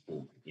on,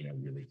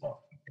 really hot.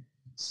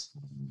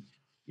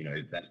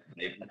 That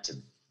they've had to,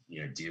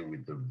 deal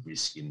with the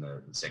risk in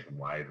the second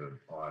wave of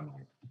I've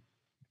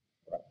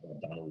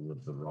done all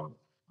of the right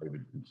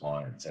COVID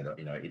compliance. And,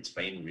 it's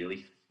been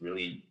really,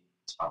 really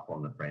tough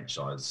on the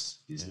franchise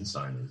business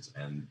owners.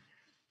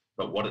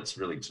 But what it's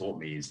really taught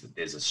me is that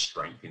there's a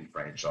strength in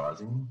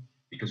franchising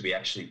because we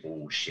actually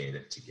all shared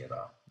it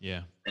together.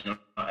 Yeah. And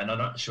I'm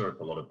not sure if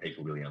a lot of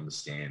people really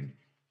understand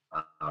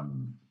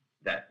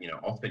that,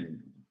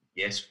 often,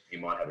 yes, you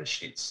might have a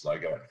Schnitz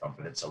logo at front,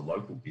 but it's a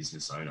local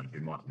business owner who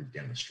might live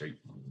down the street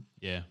from you.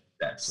 Yeah.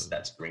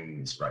 That's bringing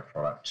this great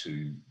product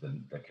to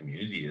the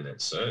community that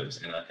it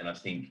serves. And I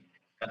think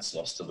that's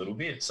lost a little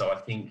bit. So I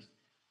think,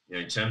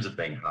 in terms of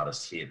being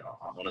hardest hit,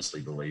 I honestly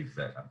believe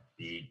that a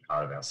big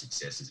part of our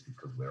success is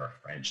because we're a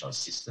franchise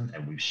system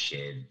and we've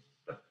shared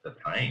the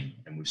pain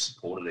and we've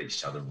supported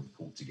each other and we've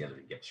pulled together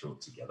to get through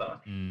it together.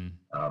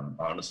 I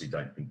honestly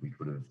don't think we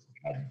could have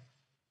had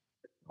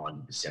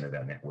 90% of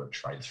our network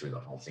trade through the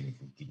whole thing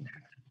if we didn't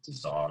have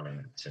desire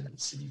and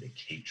tenacity to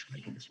keep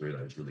trading through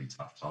those really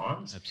tough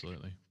times.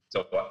 Absolutely.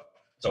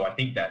 So I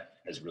think that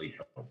has really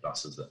helped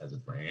us as a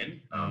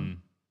brand.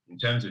 In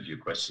terms of your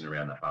question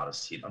around the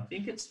hardest hit, I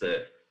think it's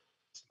the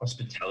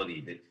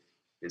hospitality that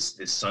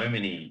there's so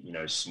many,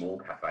 small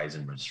cafes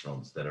and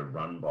restaurants that are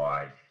run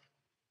by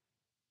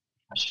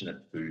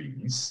passionate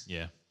foodies.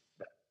 Yeah.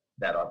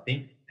 That I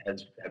think have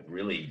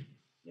really,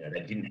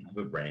 they didn't have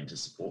a brand to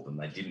support them.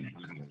 They didn't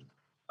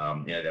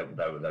have,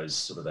 they were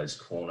those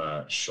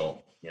corner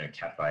shop,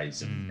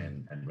 cafes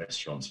and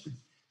restaurants with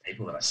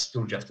people that are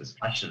still just as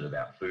passionate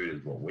about food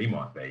as what we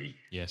might be.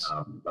 Yes.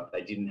 But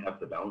they didn't have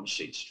the balance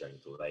sheet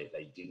strength, or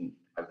they didn't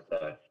have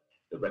the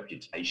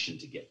reputation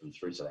to get them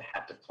through, so they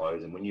had to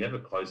close. And when you ever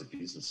close a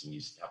business and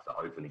you have to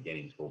open again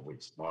in 12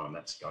 weeks' time,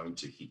 that's going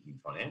to hit you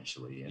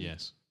financially. And,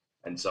 yes.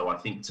 And so I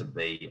think, to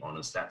be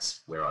honest,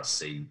 that's where I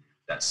see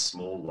that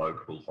small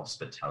local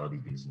hospitality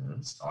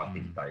business. I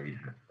think they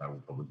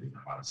will probably be the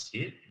hardest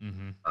hit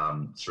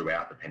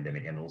throughout the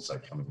pandemic, and also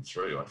coming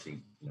through. I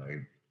think,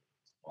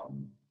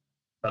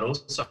 but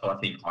also I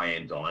think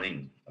high-end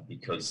dining,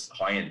 because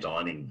high-end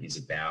dining is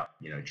about,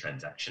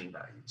 transaction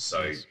value.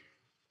 So yes.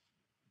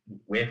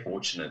 We're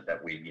fortunate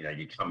that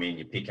you come in,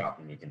 you pick up,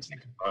 and you can take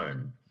it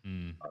home.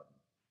 And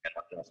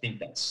I think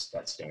that's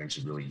going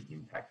to really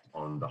impact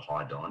on the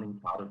high dining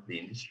part of the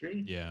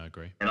industry. Yeah, I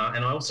agree. And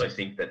I also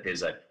think that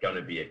there's going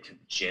to be a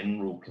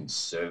general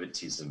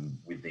conservatism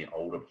with the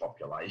older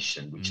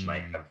population, which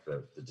may have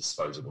the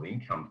disposable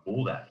income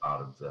for that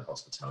part of the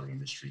hospitality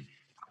industry.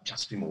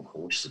 Just be more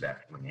cautious about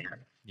coming out.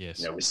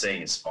 Yes. We're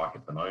seeing a spike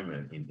at the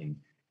moment in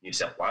New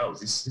South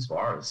Wales. This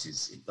virus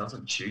it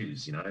doesn't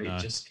choose. It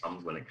just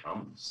comes when it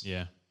comes.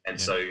 Yeah. And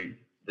so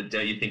the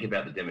day you think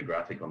about the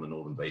demographic on the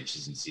northern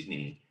beaches in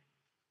Sydney,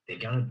 they're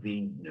going to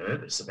be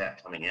nervous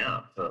about coming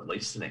out for at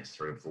least the next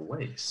 3 or 4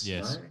 weeks.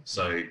 Yes.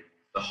 So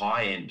the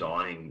high-end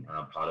dining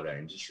part of our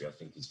industry, I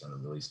think, is going to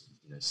really,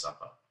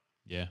 suffer.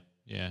 Yeah.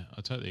 Yeah,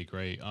 I totally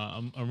agree.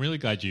 I'm really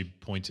glad you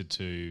pointed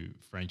to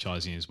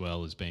franchising as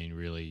well as being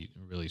really,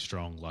 really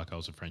strong. Like, I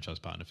was a franchise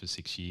partner for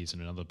 6 years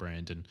in another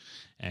brand,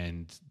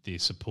 and the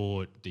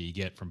support that you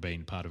get from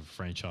being part of a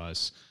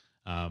franchise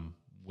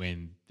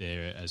when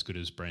they're as good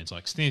as brands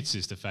like Schnitz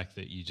is the fact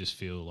that you just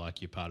feel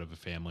like you're part of a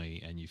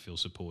family, and you feel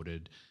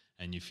supported,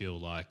 and you feel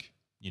like,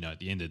 at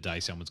the end of the day,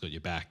 someone's got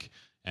your back.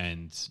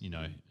 And,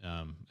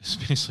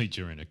 especially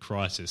during a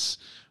crisis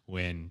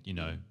when,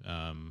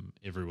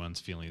 everyone's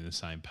feeling the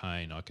same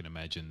pain, I can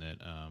imagine that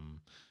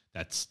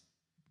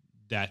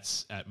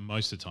that's at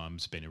most of the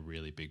times been a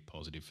really big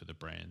positive for the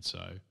brand. So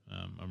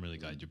I'm really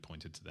glad you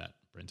pointed to that,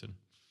 Brenton.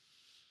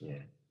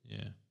 Yeah.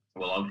 Yeah.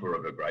 Well, I'm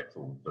forever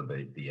grateful for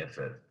the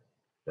effort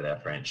that our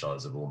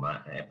franchisees have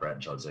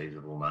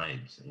all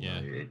made.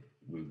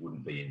 We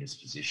wouldn't be in this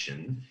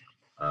position,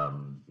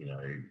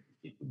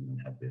 if we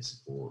didn't have their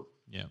support.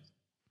 Yeah.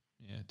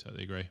 Yeah,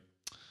 totally agree.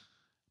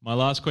 My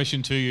last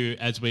question to you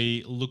as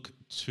we look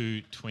to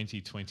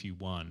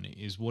 2021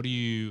 is, what are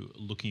you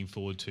looking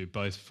forward to,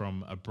 both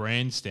from a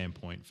brand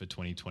standpoint for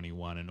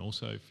 2021 and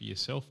also for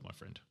yourself, my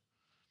friend?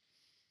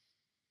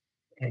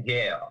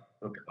 Yeah,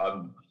 look,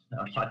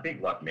 I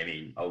think, like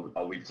many,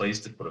 I'll be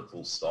pleased to put a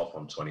full stop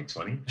on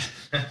 2020.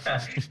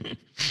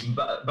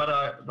 but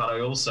I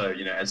also,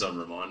 as I'm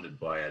reminded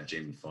by our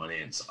GM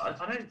Finance, I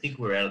don't think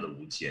we're out of the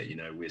woods yet.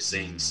 We're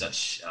seeing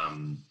such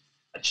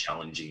a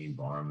challenging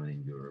environment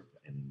in Europe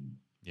and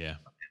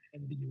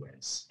the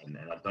US, and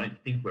I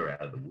don't think we're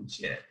out of the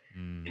woods yet.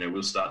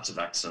 We'll start to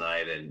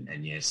vaccinate,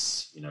 and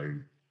yes,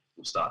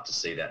 we'll start to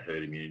see that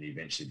herd immunity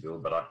eventually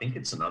build. But I think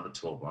it's another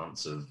 12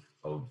 months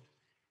of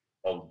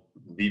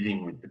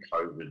living with the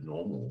COVID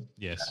normal.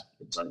 Yes.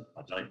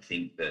 I don't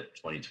think that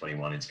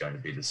 2021 is going to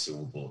be the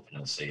silver bullet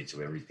panacea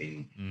to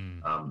everything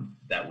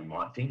that we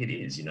might think it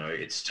is.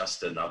 It's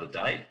just another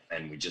date,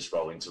 and we just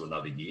roll into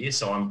another year.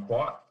 So I'm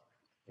quite,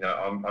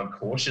 I'm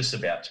cautious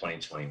about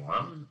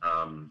 2021.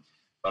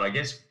 But I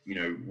guess,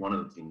 one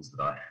of the things that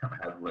I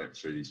have learned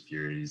through this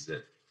period is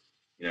that,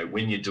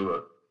 when you do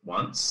it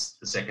once,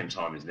 the second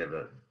time is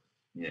never,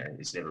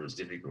 it's never as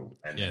difficult.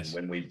 And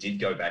when we did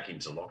go back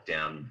into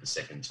lockdown the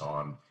second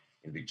time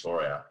in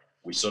Victoria,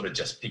 we sort of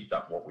just picked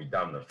up what we'd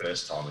done the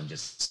first time and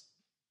just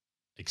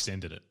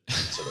extended it,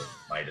 sort of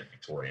made it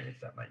Victorian, if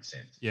that makes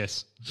sense.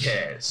 Yes.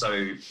 Yeah.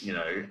 So,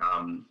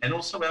 and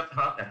also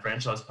our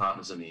franchise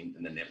partners in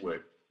the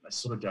network, they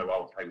sort of go,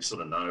 oh, okay, we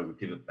sort of know, we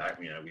pivot back,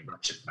 we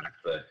ratchet back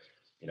the,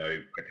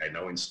 okay,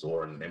 no in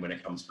store. And then when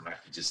it comes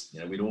back, we just,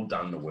 we'd all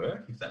done the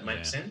work, if that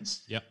makes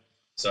sense. Yep.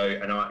 So,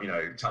 and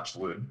I, touch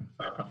wood,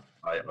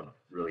 I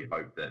really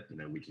hope that,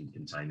 we can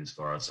contain this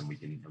virus, and we're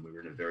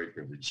in a very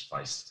privileged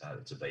place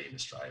to be in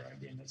Australia.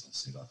 Again, as I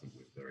said, I think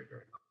we're very,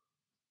 very lucky.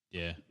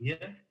 Yeah.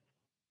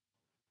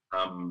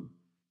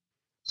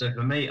 So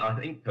for me, I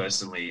think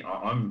personally,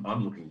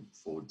 I'm looking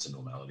forward to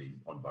normality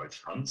on both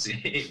fronts.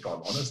 If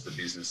I'm honest, the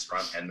business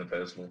front and the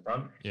personal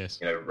front. Yes.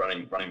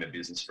 Running the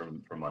business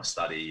from my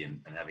study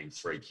and having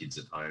 3 kids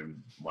at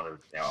home. One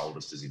of our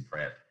oldest is in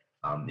prep.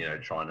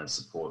 Trying to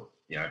support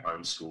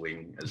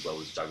homeschooling as well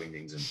as juggling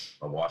things, and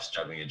my wife's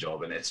juggling a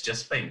job, and it's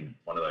just been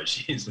one of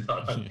those years that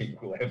I don't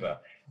think we'll ever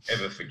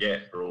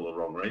forget for all the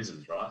wrong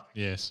reasons, right?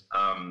 Yes.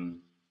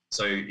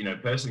 So,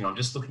 personally, I'm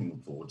just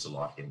looking forward to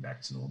life getting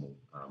back to normal.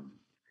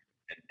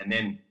 And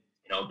then,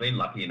 I've been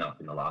lucky enough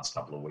in the last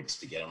couple of weeks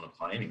to get on a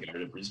plane and go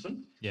to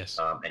Brisbane. Yes.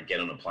 And get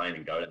on a plane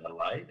and go to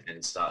Adelaide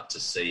and start to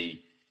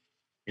see,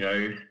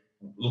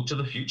 look to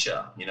the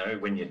future.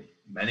 When you're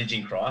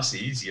managing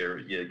crises,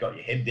 you've got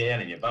your head down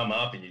and your bum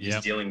up and you're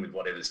just dealing with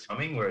whatever's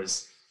coming.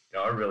 Whereas,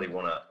 I really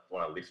want to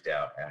lift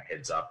our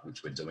heads up,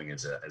 which we're doing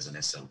as an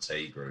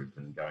SLT group,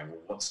 and going, well,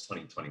 what's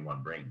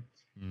 2021 bring?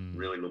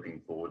 Really looking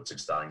forward to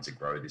starting to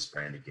grow this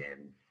brand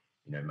again,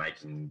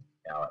 making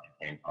our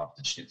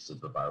handcrafted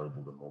schnitzels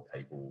available to more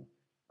people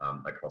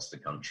across the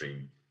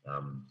country.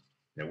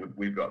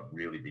 We've got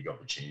really big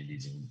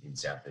opportunities in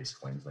Southeast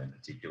Queensland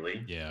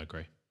particularly. Yeah, I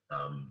agree.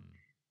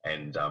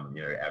 And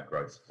our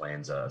growth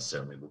plans are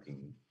certainly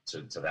looking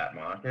to that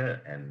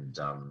market. And,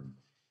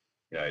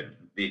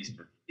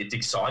 it's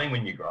exciting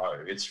when you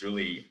grow. It's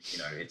really,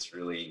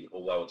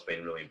 although it's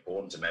been really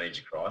important to manage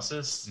a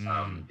crisis,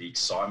 the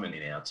excitement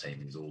in our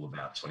team is all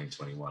about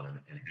 2021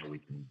 and how we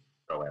can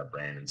grow our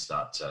brand and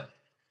start to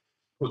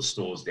put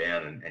stores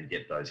down and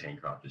get those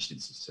handcrafted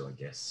schnitzels to our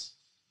guests.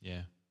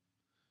 Yeah.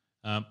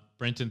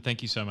 Brenton,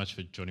 thank you so much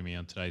for joining me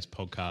on today's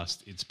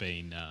podcast. It's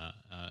been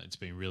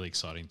really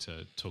exciting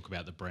to talk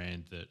about the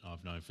brand that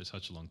I've known for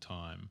such a long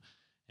time,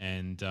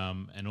 and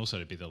also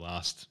to be the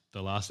last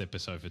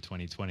episode for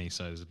 2020.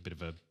 So there's a bit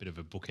of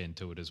a bookend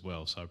to it as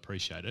well. So I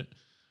appreciate it.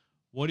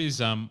 What's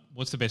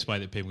the best way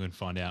that people can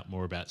find out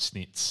more about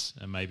Schnitz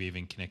and maybe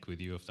even connect with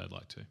you if they'd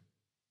like to?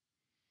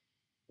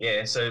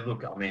 Yeah, so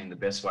look, the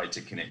best way to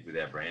connect with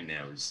our brand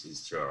now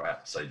is through our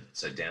app. So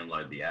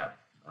download the app.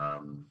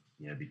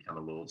 Become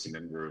a loyalty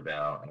member of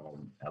our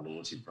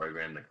loyalty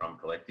program, the Crumb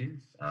Collective.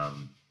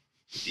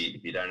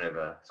 If you don't have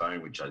a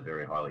phone, which I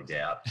very highly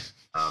doubt,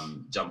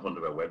 jump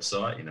onto our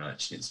website, at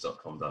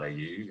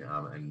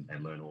schnitz.com.au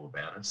and learn all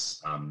about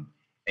us.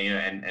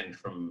 And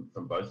from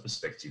both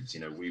perspectives,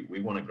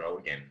 we want to grow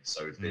again.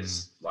 So if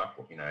there's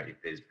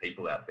if there's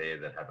people out there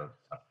that have a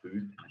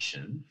food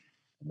passion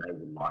and they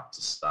would like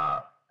to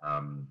start,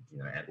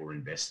 or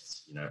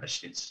invest, a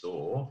Schnitz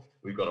store,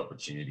 we've got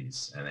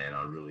opportunities, and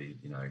I really,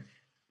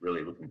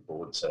 really looking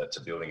forward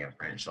to building our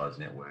franchise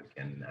network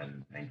and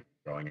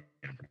growing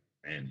our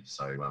brand.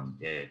 So,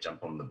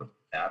 jump on the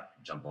app,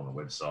 jump on the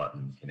website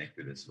and connect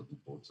with us. Looking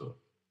forward to it.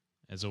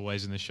 As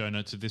always, in the show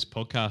notes of this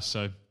podcast.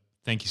 So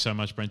thank you so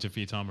much, Brenton, for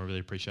your time. I really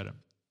appreciate it.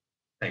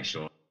 Thanks,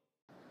 Sean.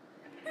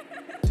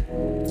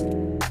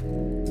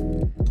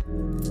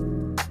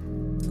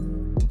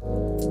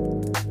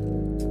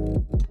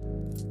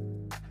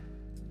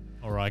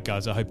 All right,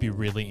 guys, I hope you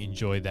really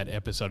enjoyed that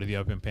episode of the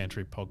Open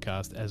Pantry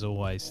podcast. As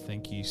always,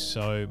 thank you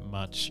so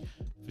much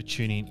for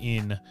tuning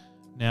in.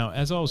 Now,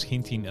 as I was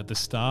hinting at the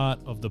start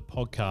of the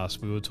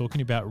podcast, we were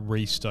talking about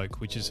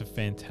Restoke, which is a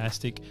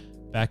fantastic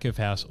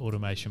back-of-house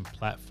automation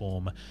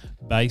platform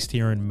based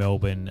here in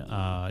Melbourne.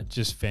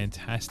 Just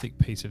fantastic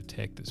piece of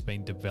tech that's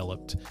been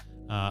developed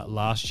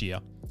last year.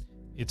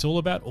 It's all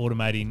about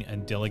automating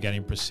and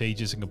delegating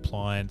procedures and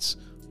compliance,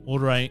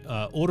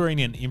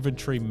 ordering and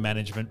inventory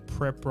management,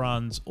 prep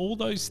runs, all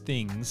those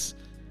things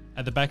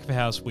at the back of the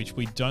house, which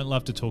we don't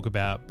love to talk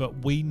about,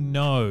 but we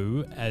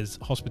know as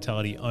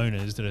hospitality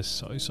owners that are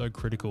so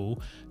critical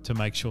to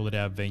make sure that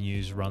our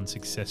venues run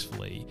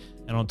successfully.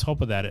 And on top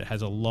of that, it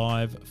has a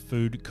live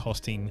food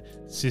costing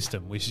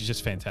system, which is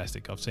just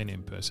fantastic. I've seen it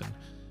in person.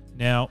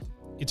 Now,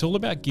 it's all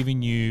about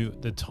giving you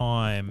the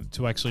time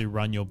to actually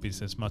run your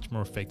business much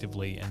more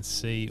effectively and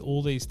see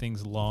all these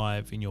things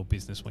live in your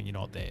business when you're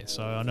not there.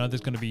 So I know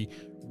that's going to be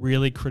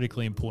really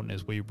critically important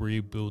as we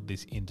rebuild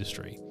this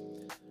industry.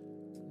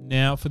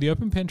 Now, for the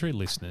Open Pantry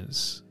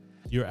listeners,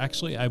 you're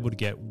actually able to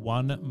get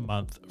 1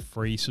 month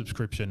free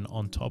subscription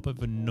on top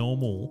of a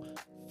normal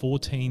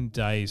 14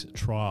 days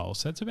trial.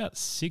 So that's about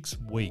 6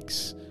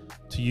 weeks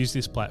to use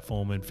this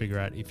platform and figure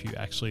out if you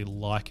actually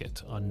like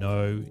it. I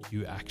know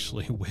you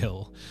actually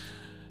will.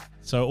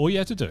 So all you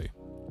have to do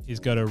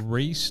is go to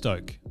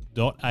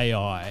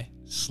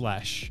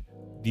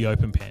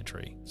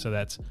restoke.ai/theopenpantry. So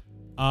that's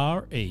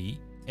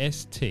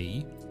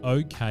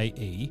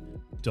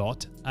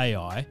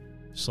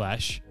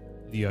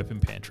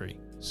restoke.ai/theopenpantry.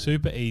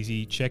 Super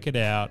easy. Check it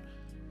out.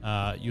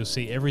 You'll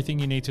see everything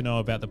you need to know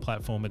about the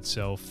platform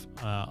itself.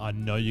 I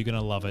know you're going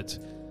to love it.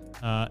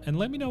 And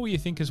let me know what you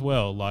think as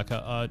well.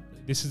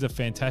 This is a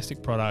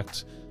fantastic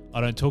product. I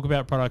don't talk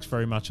about products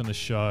very much on the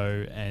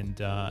show,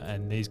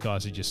 and these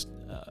guys are just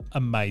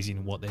amazing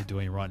in what they're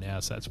doing right now.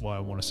 So that's why I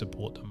want to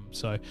support them.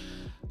 So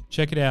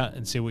check it out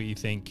and see what you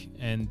think.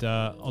 And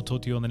I'll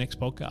talk to you on the next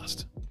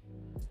podcast.